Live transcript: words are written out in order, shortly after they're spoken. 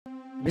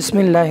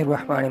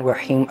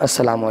बिस्मिल्लाहिर्रहमानिर्रहीम।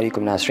 अस्सलाम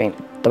वालेकुम नाज़रीन।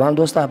 तमाम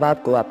दोस्त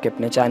अहबाब को आपके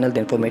अपने चैनल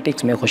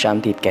इन्फॉर्मेटिक्स में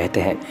खुशामदीद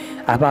कहते हैं।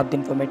 अहबाब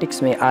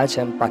इन्फॉर्मेटिक्स में आज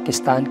हम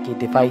पाकिस्तान की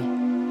दिफाई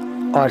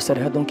और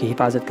सरहदों की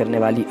हिफाजत करने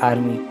वाली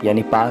आर्मी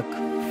यानी पाक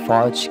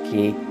फ़ौज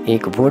के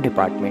एक वो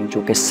डिपार्टमेंट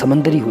जो कि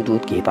समंदरी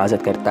हुदूद की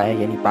हिफाजत करता है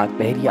यानी पाक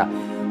बहरिया,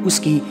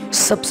 उसकी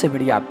सबसे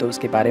बड़ी आबदोज़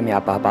के बारे में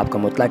आप अहबाब का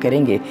मुतला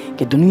करेंगे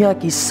कि दुनिया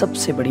की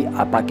सबसे बड़ी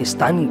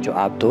पाकिस्तानी जो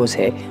आबदोज़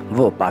है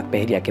वो पाक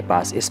बहरिया के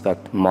पास इस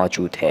वक्त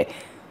मौजूद है।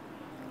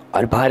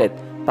 और भारत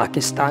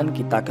पाकिस्तान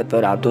की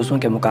ताकतवर आबदोज़ों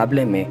के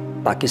मुकाबले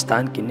में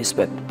पाकिस्तान की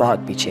निस्बत बहुत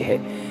पीछे है।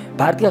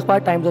 भारतीय अखबार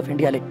टाइम्स ऑफ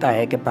इंडिया लिखता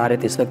है कि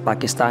भारत इस वक्त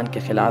पाकिस्तान के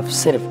ख़िलाफ़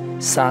सिर्फ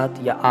 7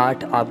 या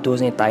 8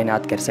 आबदोज़ें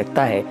तैनात कर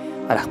सकता है।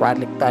 और अखबार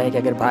लिखता है कि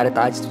अगर भारत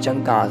आज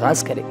जंग का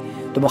आगाज़ करे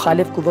तो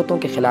मुखालिफ क़ुव्वतों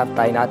के ख़िलाफ़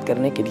तैनात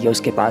करने के लिए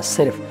उसके पास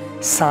सिर्फ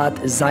 7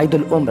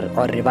 ज़ायदुल उम्र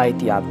और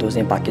रिवायती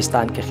आबदोज़ें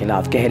पाकिस्तान के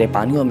ख़िलाफ़ गहरे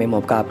पानियों में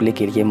मुकाबले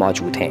के लिए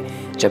मौजूद हैं,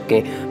 जबकि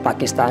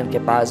पाकिस्तान के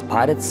पास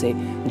भारत से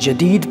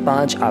जदीद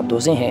 5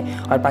 आबदोज़ें हैं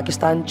और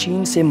पाकिस्तान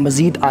चीन से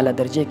मज़ीद आला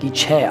दर्जे की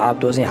 6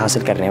 आबदोज़ें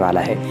हासिल करने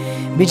वाला है।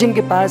 बीजिंग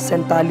के पास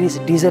 47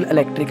 डीज़ल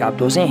इलेक्ट्रिक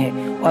आबदोज़ें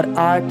हैं और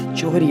 8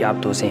 जौहरी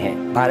आबदोज़ें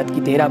हैं। भारत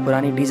की 13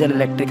 पुरानी डीज़ल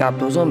इलेक्ट्रिक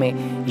आबदोज़ों में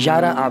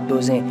 11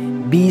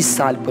 आबदोज़ें 20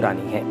 साल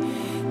पुरानी हैं।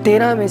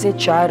 13 में से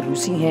 4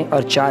 रूसी हैं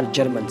और 4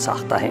 जर्मन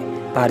साख्ता हैं।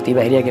 भारतीय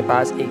बहरिया के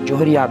पास एक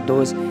जौहरी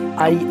आबदोज़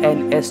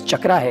INS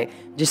चक्रा है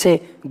जिसे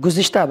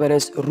गुज़िश्ता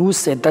बरस रूस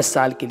से 10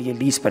 साल के लिए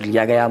लीज़ पर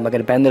लिया गया,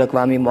 मगर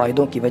बैनुल-अक़वामी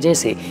मुआहिदों की वजह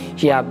से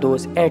ये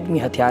आबदोज़ एटमी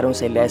हथियारों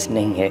से लैस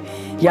नहीं है।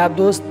 यह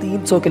आबदोज़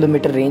 300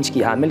 किलोमीटर रेंज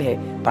की हामिल है।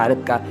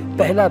 भारत का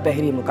पहला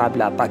बहरी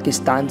मुकाबला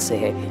पाकिस्तान से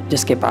है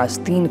जिसके पास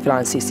 3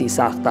 फ्रांसीसी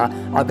साख्ता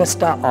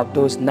अगस्टा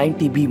आबदोज़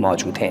 90B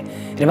मौजूद हैं।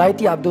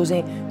 रिवायती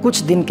आबदोज़ें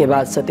कुछ दिन के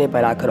बाद सतह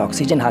पर आकर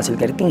ऑक्सीजन हासिल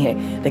करती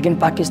हैं, लेकिन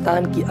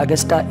पाकिस्तान की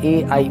Agusta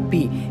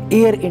AIP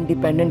air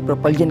independent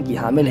propulsion की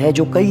हामिल है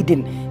जो कई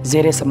दिन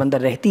ज़ेरे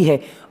समंदर रहती है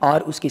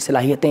और उसकी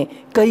सलाहियतें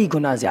कई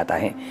गुना ज़्यादा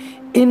हैं।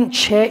 इन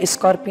 6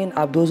 स्कॉर्पियन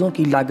आबदोज़ों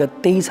की लागत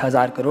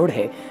 23,000 करोड़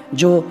है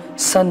जो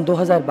सन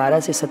 2012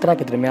 से 17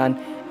 के दरमियान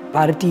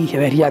भारतीय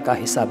बहरिया का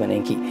हिस्सा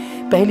बनेगी।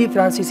 पहली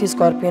फ्रांसीसी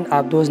स्कॉर्पियन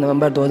आबदोज़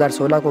नवंबर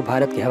 2016 को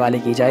भारत के हवाले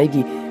की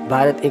जाएगी।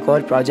 भारत एक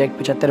और प्रोजेक्ट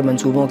 75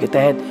 मंसूबों के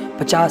तहत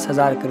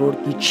 50,000 करोड़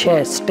की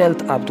 6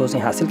 स्टेल्थ आबदोज़ें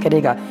हासिल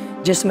करेगा,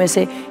 जिसमें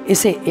से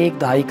इसे 1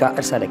 दहाई का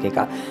अरसा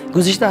लगेगा।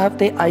 गुज़िश्ता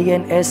हफ्ते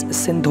INS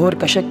सिंधोर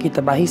कशक की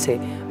तबाही से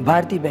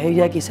भारतीय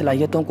बहरिया की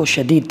सलाहियतों को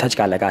शदीद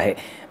धचका लगा है।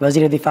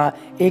 वज़ीर दिफा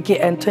AK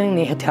एंथनी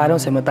ने हथियारों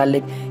से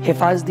मुताल्लिक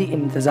हिफाजती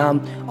इंतज़ाम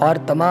और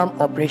तमाम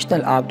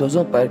ऑपरेशनल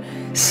आबदोज़ों पर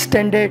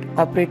स्टैंडर्ड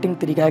ऑपरेटिंग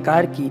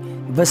तरीक़ाकार की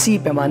वसी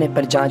पैमाने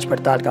पर जांच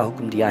पड़ताल का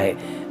हुक्म दिया है।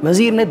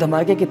 वज़ीर ने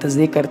धमाके की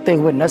तस्दीक करते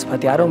हुए नस्ब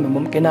हथियारों में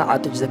मुमकिना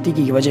आतिशज़दी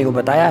की वजह को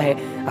बताया है।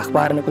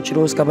 अखबार ने कुछ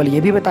रोज़ कबल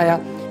ये भी बताया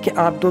कि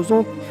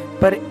आबदोज़ों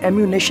पर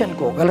एम्यूनेशन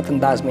को गलत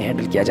अंदाज में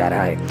हैंडल किया जा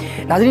रहा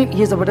है। नाज़रीन,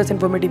 ये ज़बरदस्त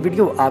इन्फॉर्मेटिव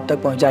वीडियो आप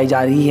तक पहुंचाई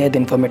जा रही है द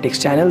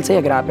इन्फॉर्मेटिक्स चैनल से।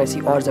 अगर आप ऐसी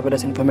और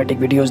ज़बरदस्त इन्फॉर्मेटिव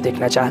वीडियोस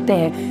देखना चाहते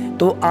हैं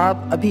तो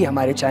आप अभी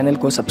हमारे चैनल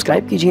को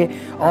सब्सक्राइब कीजिए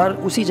और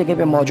उसी जगह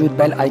पे मौजूद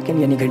बेल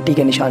आइकन यानी घंटी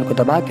के निशान को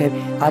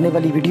दबाकर आने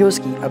वाली वीडियोस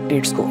की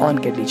अपडेट्स को ऑन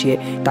कर लीजिए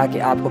ताकि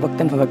आपको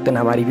वक्तन फ़वक्तन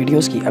हमारी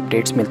वीडियोस की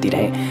अपडेट्स मिलती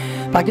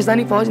रहें।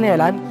 पाकिस्तानी फ़ौज ने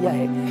ऐलान किया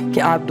है कि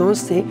आबदोज़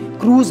से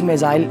क्रूज़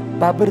मिसाइल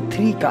बाबर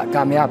 3 का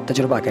कामयाब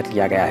तजुर्बा कर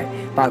लिया गया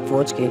है। पाक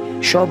फ़ौज के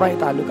शोबा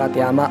ताल्लुकात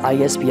आमा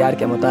ISPR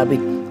के मुताबिक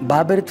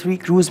बाबर 3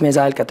 क्रूज़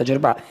मिसाइल का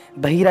तजुर्बा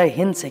बहीरा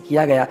हिंद से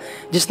किया गया,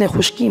 जिसने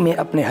खुश्की में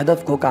अपने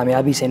हदफ को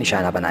कामयाबी से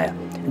निशाना बनाया।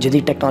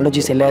 जदीद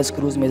टेक्नोलॉजी से lace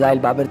cruise missile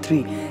Babar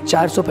 3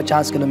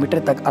 450 kilometre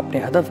तक अपने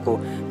हदफ को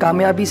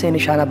कामयाबी से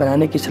निशाना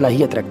बनाने की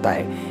सलाहियत रखता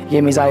है।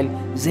 ये मिसाइल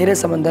ज़ेरे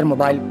समंदर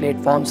मोबाइल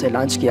प्लेटफॉर्म से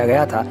लॉन्च किया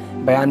गया था।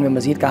 बयान में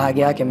मज़ीद कहा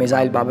गया कि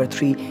मिसाइल बाबर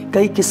 3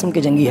 कई किस्म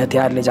के जंगी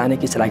हथियार ले जाने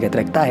की सलाहियत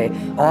रखता है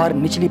और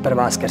निचली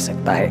परवास कर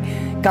सकता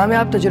है।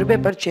 कामयाब तजुर्बे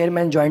पर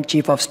chairman joint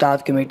chief of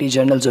staff committee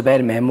general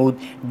Zubair Mahmood,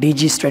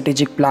 DG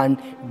strategic plan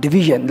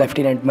division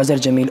lieutenant Mazhar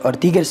Jameel और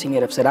दीगर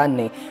सीनियर अफसरान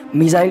ने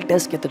मिसाइल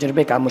टेस्ट के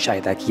तजुर्बे का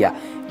मुशाहिदा किया।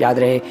 याद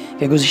रहे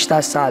कि गुज़िश्ता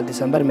साल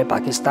दिसंबर में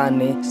पाकिस्तान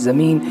ने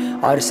ज़मीन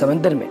और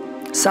समंदर में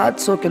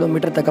 700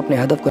 किलोमीटर तक अपने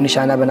हदफ को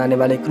निशाना बनाने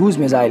वाले क्रूज़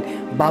मिसाइल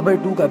बाबर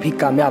 2 का भी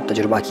कामयाब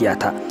तजुर्बा किया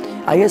था।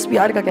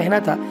 ISPR का कहना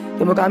था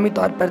कि मुकामी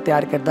तौर पर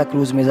तैयार करदा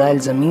क्रूज़ मिसाइल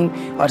ज़मीन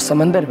और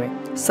समंदर में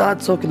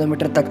 700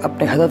 किलोमीटर तक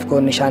अपने हदफ को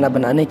निशाना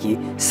बनाने की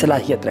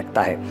सलाहियत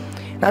रखता है।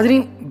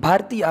 नाज़रीन,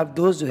 भारतीय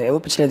आबदोज़ जो है वो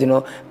पिछले दिनों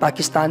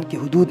पाकिस्तान की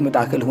हुदूद में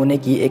दाखिल होने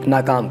की एक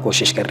नाकाम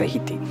कोशिश कर रही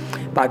थी।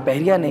 पाक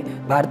बहरिया ने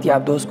भारतीय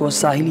आबदोज़ को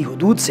साहिली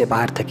हुदूद से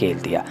बाहर धकेल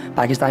दिया।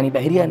 पाकिस्तानी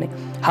बहरिया ने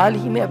हाल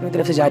ही में अपनी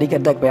तरफ से जारी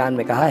करदा बयान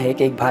में कहा है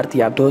कि एक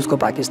भारतीय आबदोज़ को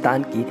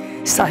पाकिस्तान की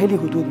साहिली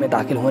हुदूद में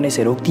दाखिल होने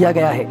से रोक दिया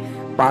गया है।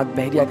 पाक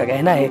बहरिया का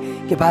कहना है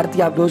कि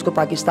भारतीय आबदोज़ को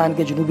पाकिस्तान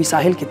के जनूबी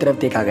साहिल की तरफ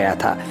देखा गया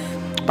था।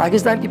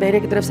 पाकिस्तान की बहरिया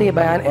की तरफ से ये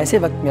बयान ऐसे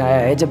वक्त में आया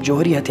है जब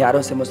जौहरी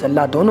हथियारों से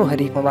मुसल्लह दोनों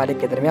हरीफ ममालिक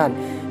के दरमियान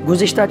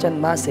गुज़िश्ता चंद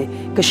माह से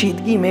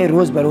कशीदगी में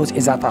रोज़ बरोज़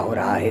इजाफा हो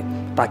रहा है।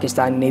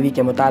 पाकिस्तान नेवी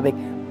के मुताबिक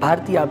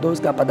भारतीय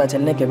आबदोज़ का पता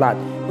चलने के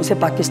बाद उसे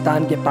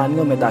पाकिस्तान के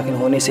पानियों में दाखिल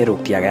होने से रोक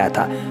दिया गया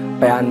था।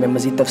 बयान में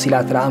मज़ीद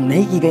तफसीलात फराहम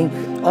नहीं की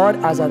गई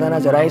और आज़ादाना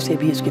ज़राए से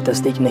भी इसकी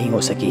तस्दीक नहीं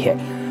हो सकी है।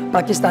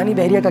 پاکستانی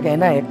بحریہ کا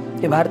کہنا ہے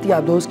کہ بھارتی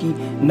آبدوز کی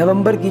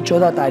نومبر کی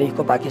 14 تاریخ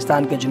کو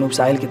پاکستان کے جنوب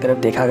ساحل کی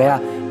طرف دیکھا گیا۔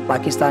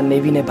 پاکستان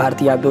نیوی نے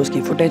بھارتی آبدوز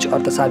کی فوٹیج اور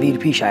تصاویر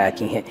بھی شائع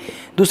کی ہیں۔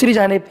 دوسری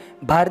جانب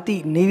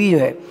بھارتی نیوی جو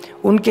ہے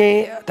ان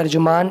کے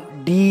ترجمان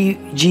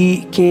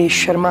DGK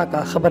شرما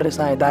کا خبر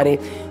رساں ادارے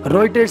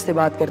روئٹرز سے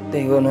بات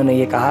کرتے ہوئے انہوں نے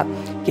یہ کہا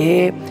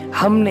کہ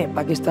ہم نے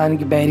پاکستان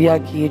کی بحریہ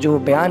کی جو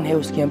بیان ہے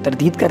اس کی ہم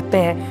تردید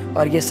کرتے ہیں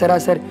اور یہ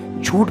سراسر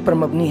جھوٹ پر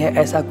مبنی ہے،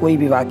 ایسا کوئی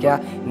بھی واقعہ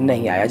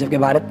نہیں آیا۔ جبکہ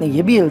بھارت نے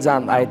یہ بھی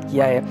الزام عائد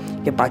کیا ہے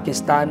کہ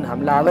پاکستان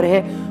حملہ آور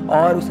ہے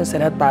اور اس نے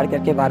سرحد پار کر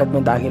کے بھارت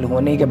میں داخل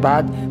ہونے کے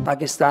بعد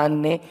پاکستان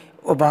نے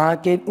وہاں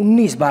کے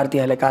 19 بھارتی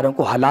اہلکاروں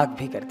کو ہلاک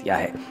بھی کر دیا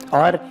ہے،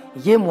 اور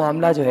یہ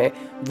معاملہ جو ہے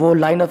وہ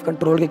لائن آف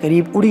کنٹرول کے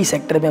قریب اڑی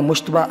سیکٹر میں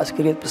مشتبہ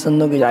عسکریت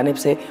پسندوں کی جانب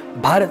سے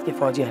بھارت کے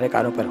فوجی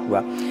اہلکاروں پر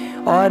ہوا،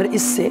 اور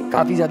اس سے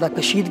کافی زیادہ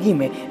کشیدگی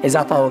میں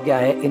اضافہ ہو گیا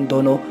ہے ان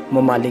دونوں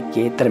ممالک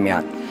کے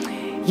درمیان۔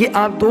 یہ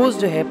آبدوز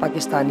جو ہے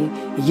پاکستانی،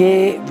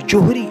 یہ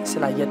جوہری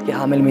صلاحیت کے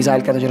حامل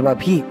میزائل کا تجربہ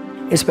بھی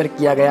اس پر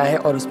کیا گیا ہے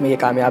اور اس میں یہ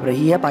کامیاب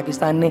رہی ہے۔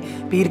 پاکستان نے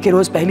پیر کے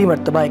روز پہلی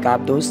مرتبہ ایک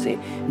آبدوز سے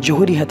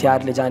جوہری ہتھیار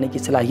لے جانے کی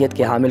صلاحیت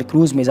کے حامل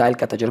کروز میزائل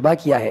کا تجربہ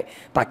کیا ہے۔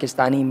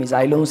 پاکستانی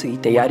میزائلوں سے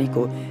تیاری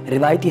کو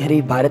روایتی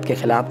حریف بھارت کے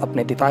خلاف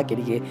اپنے دفاع کے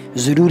لیے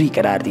ضروری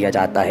قرار دیا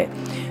جاتا ہے۔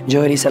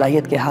 جوہری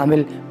صلاحیت کے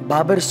حامل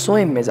بابر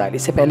سوئم میزائل،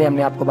 اس سے پہلے ہم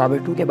نے آپ کو بابر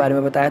 2 کے بارے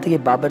میں بتایا تھا، یہ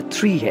بابر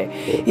 3 ہے۔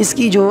 اس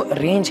کی جو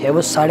رینج ہے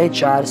وہ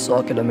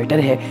 450 کلومیٹر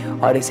ہے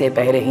اور اسے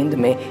بحر ہند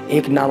میں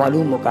ایک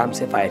نامعلوم مقام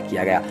سے فائر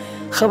کیا گیا۔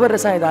 خبر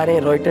رساں ادارے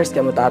روئٹرز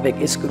کے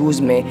مطابق اس کروز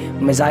میں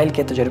میزائل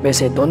کے تجربے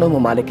سے دونوں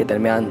ممالک کے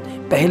درمیان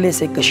پہلے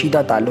سے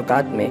کشیدہ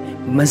تعلقات میں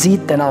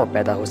مزید تناؤ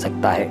پیدا ہو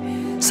سکتا ہے۔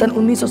 سن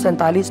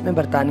 1947 میں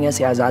برطانیہ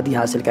سے آزادی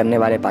حاصل کرنے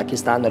والے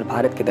پاکستان اور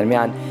بھارت کے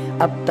درمیان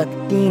اب تک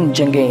 3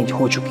 جنگیں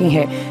ہو چکی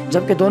ہیں،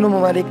 جبکہ دونوں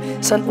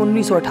ممالک سن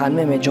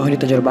 1998 میں جوہری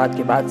تجربات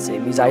کے بعد سے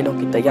میزائلوں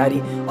کی تیاری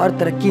اور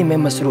ترقی میں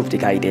مصروف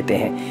دکھائی دیتے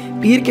ہیں۔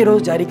 پیر کے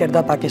روز جاری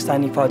کردہ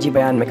پاکستانی فوجی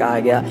بیان میں کہا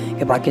گیا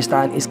کہ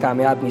پاکستان اس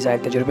کامیاب میزائل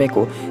تجربے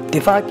کو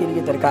دفاع کے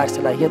لیے درکار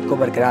صلاحیت کو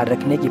برقرار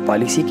رکھنے کی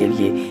پالیسی کے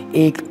لیے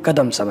ایک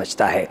قدم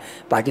سمجھتا ہے۔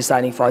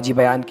 پاکستانی فوجی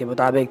بیان کے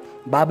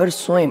مطابق بابر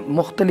سوئم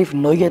مختلف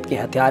نوعیت کے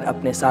ہتھیار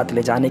اپنے ساتھ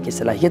لے جانے کی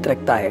صلاحیت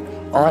رکھتا ہے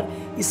اور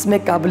اس میں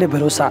قابل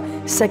بھروسہ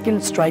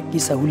سیکنڈ سٹرائک کی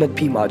سہولت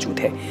بھی موجود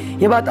ہے۔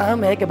 یہ بات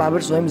اہم ہے کہ بابر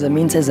سوئم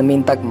زمین سے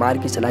زمین تک مار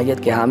کی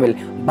صلاحیت کے حامل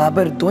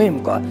بابر دوئم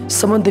کا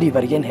سمندری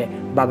ورژن ہے۔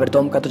 بابر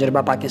دوم کا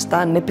تجربہ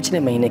پاکستان نے پچھلے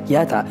مہینے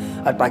کیا تھا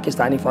اور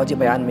پاکستانی فوجی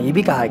بیان میں یہ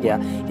بھی کہا گیا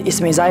کہ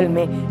اس میزائل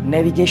میں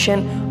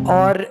نیویگیشن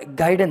اور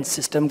گائیڈنس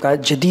سسٹم کا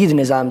جدید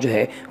نظام جو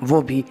ہے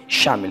وہ بھی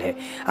شامل ہے۔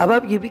 اب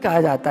یہ بھی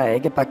کہا جاتا ہے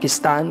کہ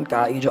پاکستان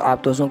کا یہ جو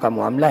آبدوزوں کا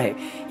معاملہ ہے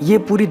یہ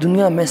پوری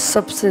دنیا میں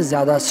سب سے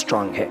زیادہ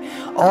سٹرونگ ہے،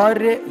 اور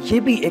یہ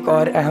بھی ایک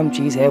اور اہم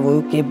چیز ہے وہ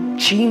کہ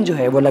چین جو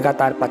ہے وہ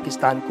لگاتار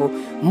پاکستان کو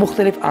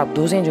مختلف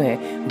آبدوزیں جو ہیں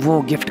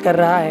وہ گفٹ کر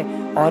رہا ہے،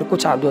 اور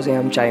کچھ آبدوزیں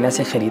ہم چائنا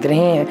سے خرید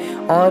رہے ہیں،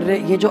 اور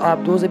یہ جو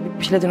آبدوز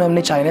پچھلے دنوں ہم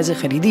نے چائنا سے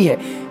خریدی ہے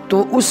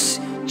تو اس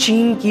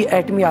چین کی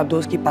ایٹمی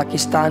آبدوز کی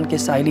پاکستان کے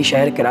ساحلی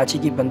شہر کراچی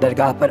کی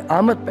بندرگاہ پر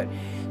آمد پر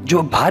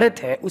جو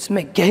بھارت ہے اس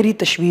میں گہری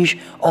تشویش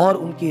اور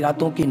ان کی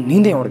راتوں کی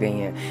نیندیں اڑ گئی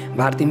ہیں۔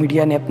 بھارتی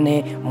میڈیا نے اپنے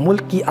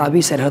ملک کی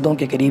آبی سرحدوں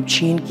کے قریب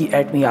چین کی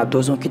ایٹمی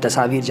آبدوزوں کی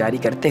تصاویر جاری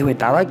کرتے ہوئے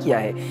دعویٰ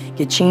کیا ہے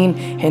کہ چین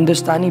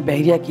ہندوستانی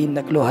بحریہ کی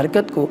نقل و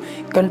حرکت کو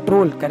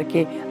کنٹرول کر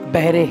کے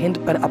بحر ہند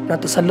پر اپنا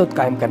تسلط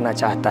قائم کرنا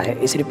چاہتا ہے۔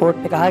 اس رپورٹ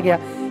میں کہا گیا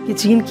کہ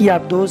چین کی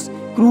آبدوز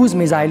کروز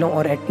میزائلوں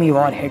اور ایٹمی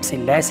وار ہیڈ سے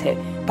لیس ہے۔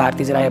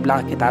 بھارتی ذرائع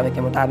ابلاغ کے دعوے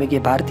کے مطابق یہ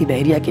بھارتی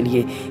بحریہ کے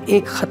لیے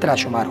ایک خطرہ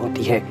شمار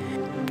ہوتی ہے۔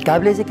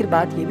 قابل ذکر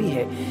بات یہ بھی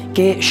ہے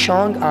کہ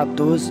شانگ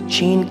آبدوز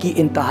چین کی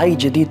انتہائی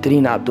جدید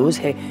ترین آبدوز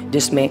ہے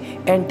جس میں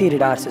اینٹی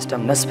ریڈار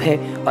سسٹم نصب ہے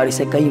اور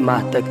اسے کئی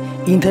ماہ تک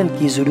ایندھن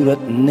کی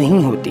ضرورت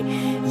نہیں ہوتی۔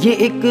 یہ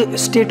ایک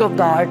اسٹیٹ آف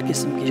دا آرٹ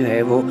قسم کی جو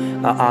ہے وہ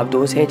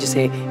آبدوز ہے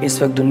جسے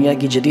اس وقت دنیا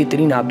کی جدید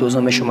ترین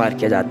آبدوزوں میں شمار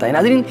کیا جاتا ہے۔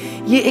 ناظرین،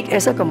 یہ ایک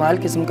ایسا کمال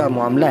قسم کا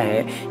معاملہ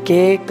ہے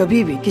کہ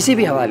کبھی بھی کسی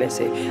بھی حوالے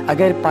سے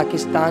اگر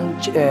پاکستان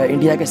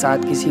انڈیا کے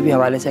ساتھ کسی بھی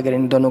حوالے سے اگر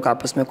ان دونوں کا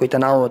آپس میں کوئی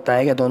تناؤ ہوتا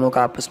ہے یا دونوں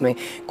کا آپس میں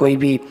کوئی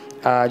بھی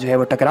جو ہے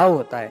وہ ٹکراؤ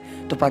ہوتا ہے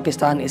تو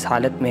پاکستان اس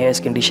حالت میں ہے، اس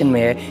کنڈیشن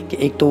میں ہے کہ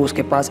ایک تو اس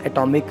کے پاس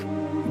ایٹامک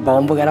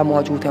بام وغیرہ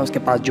موجود ہیں، اس کے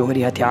پاس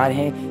جوہری ہتھیار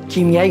ہیں،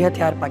 کیمیائی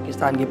ہتھیار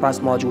پاکستان کے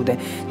پاس موجود ہیں،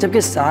 جبکہ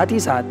ساتھ ہی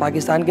ساتھ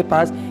پاکستان کے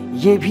پاس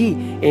یہ بھی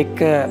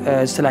ایک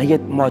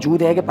صلاحیت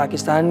موجود ہے کہ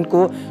پاکستان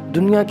کو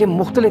دنیا کے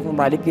مختلف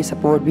ممالک کی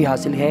سپورٹ بھی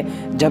حاصل ہے۔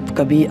 جب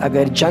کبھی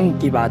اگر جنگ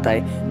کی بات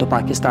آئے تو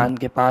پاکستان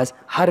کے پاس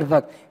ہر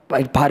وقت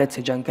بھارت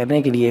سے جنگ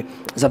کرنے کے لیے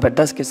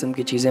زبردست قسم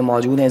کی چیزیں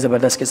موجود ہیں،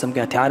 زبردست قسم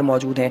کے ہتھیار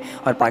موجود ہیں،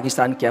 اور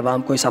پاکستان کی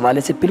عوام کو اس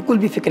حوالے سے بالکل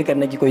بھی فکر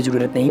کرنے کی کوئی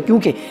ضرورت نہیں،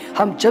 کیونکہ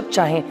ہم جب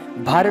چاہیں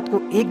بھارت کو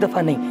ایک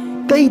دفعہ نہیں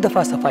कई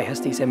दफ़ा सफ़ाई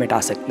हस्ती से मिटा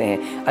सकते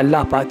हैं।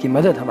 अल्लाह पाक की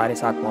मदद हमारे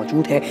साथ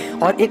मौजूद है।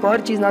 और एक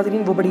और चीज़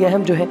नाज़रीन वो बड़ी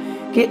अहम जो है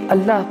कि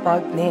अल्लाह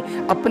पाक ने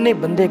अपने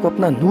बंदे को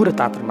अपना नूर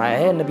अता फरमाया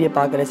है। नबी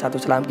पाक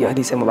अलैहिस्सलाम की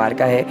हदीस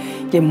मुबारक है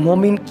कि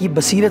मोमिन की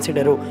बसीरत से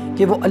डरो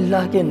कि वो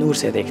अल्लाह के नूर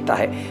से देखता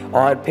है।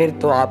 और फिर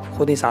तो आप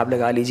खुद हिसाब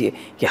लगा लीजिए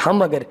कि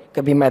हम अगर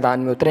कभी मैदान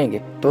में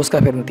उतरेंगे तो उसका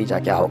फिर नतीजा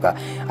क्या होगा।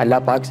 अल्लाह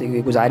पाक से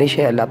ये गुजारिश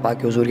है, अल्लाह पाक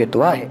के हुजूर की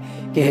दुआ है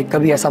कि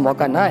कभी ऐसा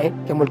मौका ना आए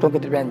कि मुल्कों के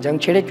दरमियान जंग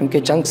छिड़े, क्योंकि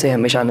जंग से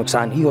हमेशा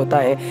नुकसान ही होता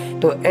है।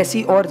 तो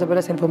ऐसी और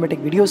ज़बरदस्त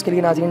इन्फॉर्मेटिव वीडियोज़ के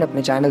लिए नाज़रीन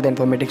अपने चैनल द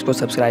इन्फॉर्मेटिक्स को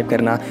सब्सक्राइब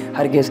करना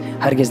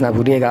हरगिज़ ना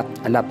भूलिएगा।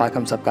 अल्लाह पाक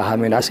हम सबका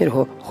हामी नासिर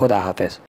हो। खुदा हाफ़िज़।